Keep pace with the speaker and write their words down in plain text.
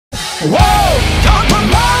Whoa,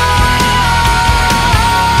 compromise.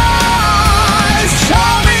 Show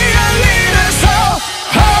me a leader, so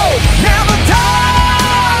hope never die.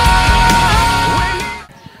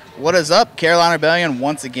 What is up, Carolina Rebellion?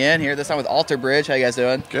 Once again here, this time with Alter Bridge. How you guys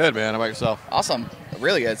doing? Good, man. How about yourself? Awesome,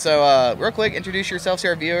 really good. So, real quick, introduce yourselves to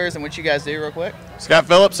our viewers and what you guys do, real quick. Scott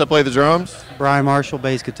Phillips. I play the drums. Brian Marshall,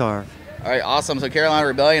 bass guitar. All right, awesome. So, Carolina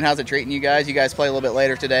Rebellion, how's it treating you guys? You guys play a little bit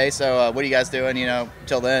later today. So, what are you guys doing?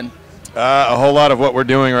 Till then. A whole lot of what we're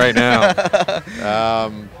doing right now.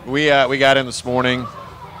 We got in this morning.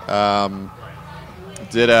 Mark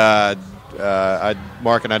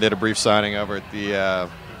and I did a brief signing over at the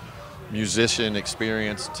Musician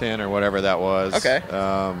Experience 10 or whatever that was. Okay.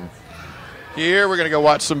 Here we're gonna go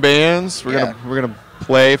watch some bands. We're gonna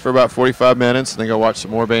play for about 45 minutes and then go watch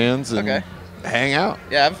some more bands and hang out.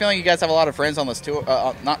 Yeah, I have a feeling you guys have a lot of friends on this tour,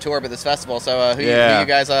 not tour, but this festival. So, who you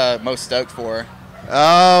guys most stoked for?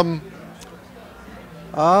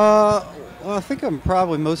 Well, I think I'm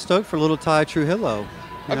probably most stoked for Little Ty Trujillo.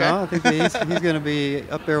 You know, I think that he's going to be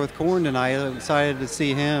up there with Korn tonight. I'm excited to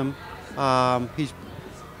see him. He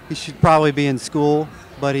should probably be in school,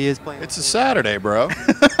 but he is playing. It's a Saturday, bro.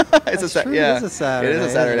 It's a Saturday. It is a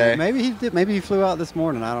Saturday. Maybe he flew out this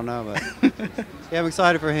morning. I don't know, but yeah, I'm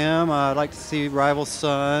excited for him. I'd like to see Rival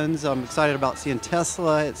Sons. I'm excited about seeing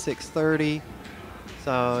Tesla at 6:30.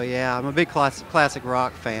 So yeah, I'm a big classic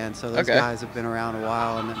rock fan. So those guys have been around a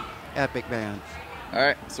while and an epic band. All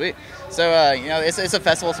right, sweet. So it's a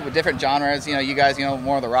festival with different genres. You guys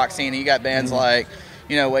more of the rock scene. And you got bands like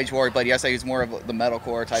Wage War. But yesterday was more of the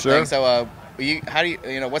metalcore type thing. So how do you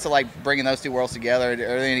what's it like bringing those two worlds together? Are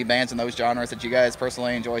there any bands in those genres that you guys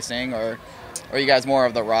personally enjoy seeing, or are you guys more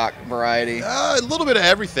of the rock variety? A little bit of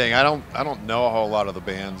everything. I don't know a whole lot of the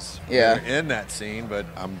bands that are in that scene, but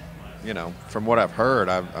I'm from what I've heard,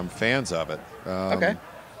 I'm fans of it.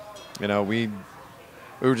 We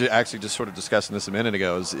were actually just sort of discussing this a minute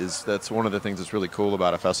ago. Is that's one of the things that's really cool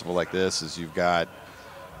about a festival like this is you've got,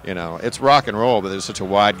 it's rock and roll, but there's such a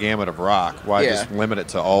wide gamut of rock. Why just limit it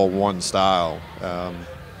to all one style?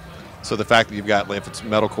 So the fact that you've got, if it's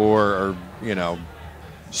metalcore or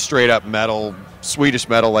straight up metal, Swedish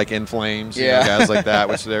metal like In Flames, guys like that,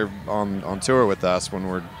 which they're on tour with us when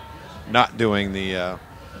we're not doing the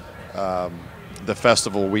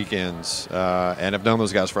festival weekends, and I've known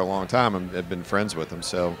those guys for a long time and have been friends with them.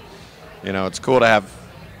 So, it's cool to have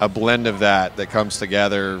a blend of that comes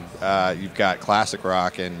together. You've got classic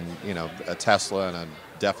rock and, a Tesla and a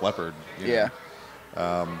Def Leppard.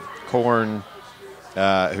 Korn,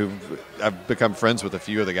 who I've become friends with a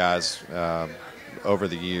few of the guys over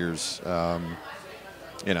the years. That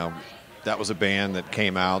was a band that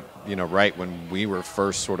came out, right when we were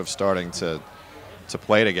first sort of starting to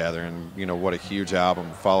play together, and what a huge album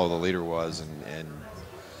Follow the Leader was, and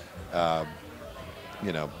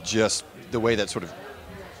just the way that sort of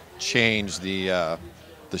changed the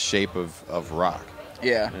shape of rock.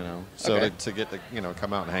 So to get to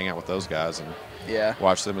come out and hang out with those guys and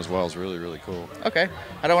watch them as well is really, really cool. Okay.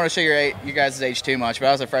 I don't want to show you guys' age too much, but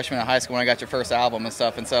I was a freshman in high school when I got your first album and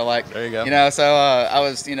stuff, and so there you go. So I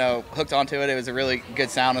was hooked onto it. It was a really good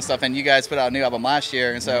sound and stuff, and you guys put out a new album last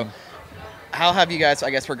year, and so. How have you guys,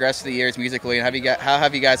 progressed through the years musically, and how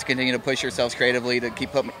have you guys continued to push yourselves creatively to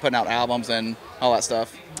keep putting out albums and all that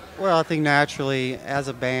stuff? Well, I think naturally, as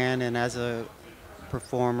a band and as a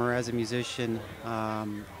performer, as a musician,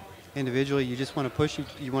 individually, you just want to push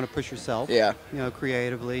yourself.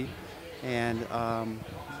 Creatively, and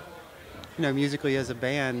musically as a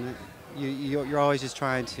band, you're always just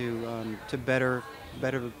trying to better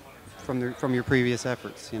from your previous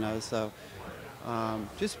efforts. So.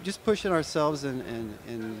 Just pushing ourselves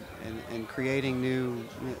and creating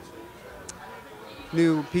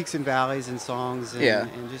new peaks and valleys and songs,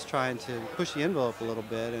 and just trying to push the envelope a little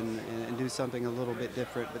bit and do something a little bit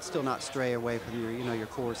different, but still not stray away from your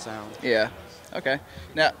core sound. Okay.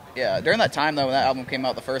 Now, during that time though, when that album came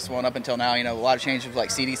out, the first one up until now, a lot of changes like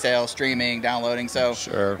CD sales, streaming, downloading. So,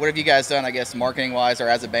 what have you guys done, I guess, marketing-wise or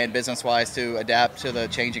as a band, business-wise, to adapt to the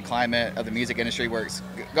changing climate of the music industry, where it's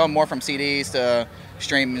going more from CDs to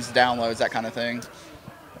streams, downloads, that kind of thing?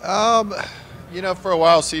 For a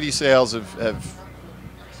while, CD sales have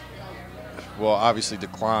obviously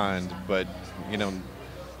declined, but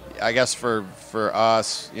I guess for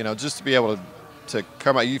us, just to be able to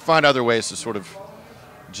come out, you find other ways to sort of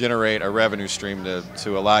generate a revenue stream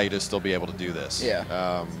to allow you to still be able to do this.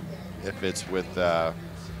 If it's with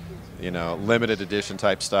limited edition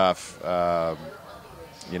type stuff,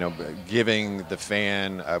 giving the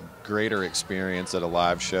fan a greater experience at a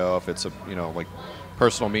live show. If it's like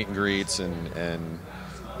personal meet and greets and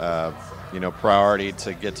priority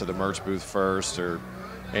to get to the merch booth first or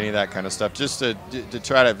any of that kind of stuff. Just to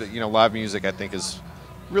try to, live music, I think, is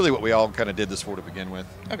really what we all kind of did this for to begin with.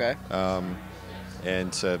 Okay.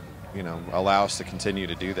 And to, allow us to continue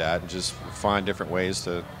to do that and just find different ways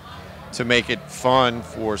to make it fun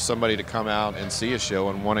for somebody to come out and see a show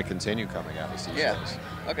and want to continue coming out to see shows.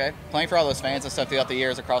 Okay. Playing for all those fans and stuff throughout the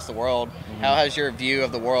years across the world, how has your view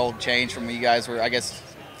of the world changed from when you guys were, I guess,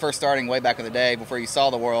 first starting way back in the day before you saw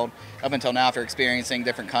the world up until now after experiencing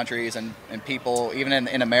different countries and people, even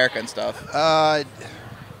in America and stuff?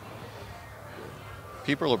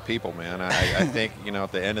 People are people, man. I think,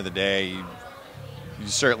 at the end of the day, you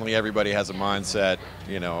certainly, everybody has a mindset,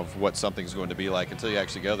 of what something's going to be like until you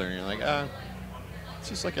actually go there and you're like, it's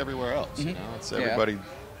just like everywhere else. It's everybody,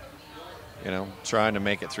 trying to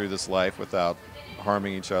make it through this life without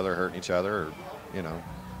harming each other, hurting each other, or,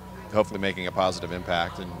 hopefully making a positive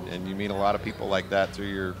impact. And you meet a lot of people like that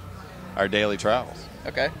through our daily travels.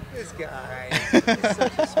 Okay. This guy is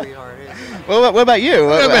such a sweetheart, isn't he? Well, what about you?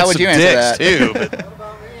 How would you answer that? Too, but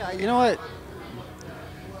yeah, you know what?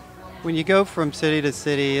 When you go from city to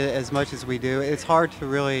city as much as we do, it's hard to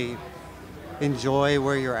really enjoy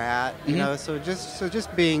where you're at. So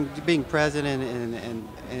just being present and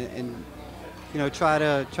try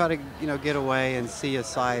to get away and see a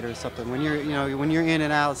sight or something. When you're in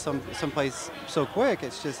and out someplace so quick,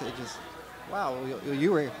 it just wow,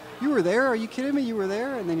 you were there? Are you kidding me? You were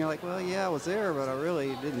there? And then you're like, well, yeah, I was there, but I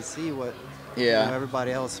really didn't see what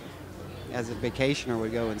everybody else as a vacationer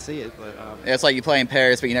would go and see it. But it's like you play in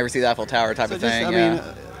Paris, but you never see the Eiffel Tower type of thing. I mean,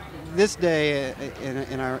 this day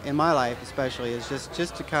in my life especially is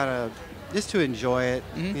just to kind of to enjoy it,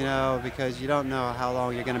 because you don't know how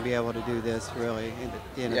long you're going to be able to do this really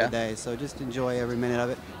at the end of the day. So just enjoy every minute of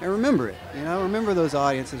it and remember it. Remember those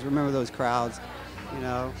audiences, remember those crowds.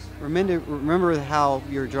 Remember how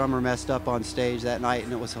your drummer messed up on stage that night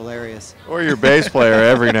and it was hilarious. Or your bass player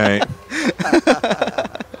every night.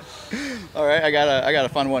 All right, I got a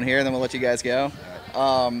fun one here, then we'll let you guys go.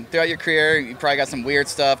 Throughout your career, you probably got some weird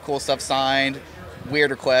stuff, cool stuff signed,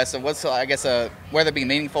 weird requests. So what's, I guess, whether it be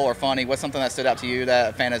meaningful or funny, what's something that stood out to you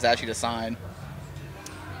that a fan has asked you to sign?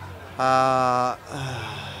 God,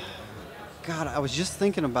 I was just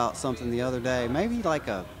thinking about something the other day. Maybe like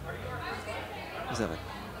I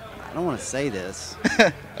don't want to say this.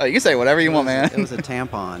 Oh, you can say whatever you want, man. It was a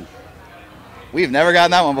tampon. We've never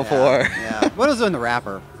gotten that one before. Yeah. What was in the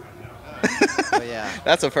wrapper? But yeah.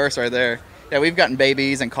 That's a first right there. Yeah, we've gotten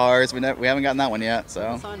babies and cars. We haven't gotten that one yet. So.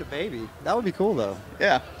 I signed a baby. That would be cool, though.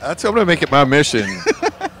 Yeah. I'm going to make it my mission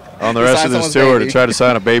on the rest of this tour to try to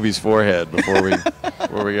sign a baby's forehead before we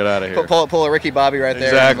get out of here. Pull a Ricky Bobby right there.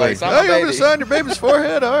 Exactly. Like, oh, you're going to sign your baby's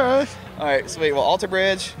forehead? All right. All right, sweet. Well, Alter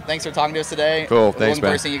Bridge, thanks for talking to us today. Cool, thanks, man. Looking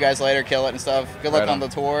forward to seeing you guys later, kill it and stuff. Good luck on the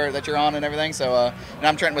tour that you're on and everything. So, and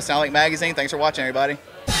I'm Trent with SoundLink Magazine. Thanks for watching, everybody.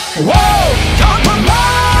 Whoa,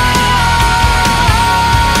 compromise.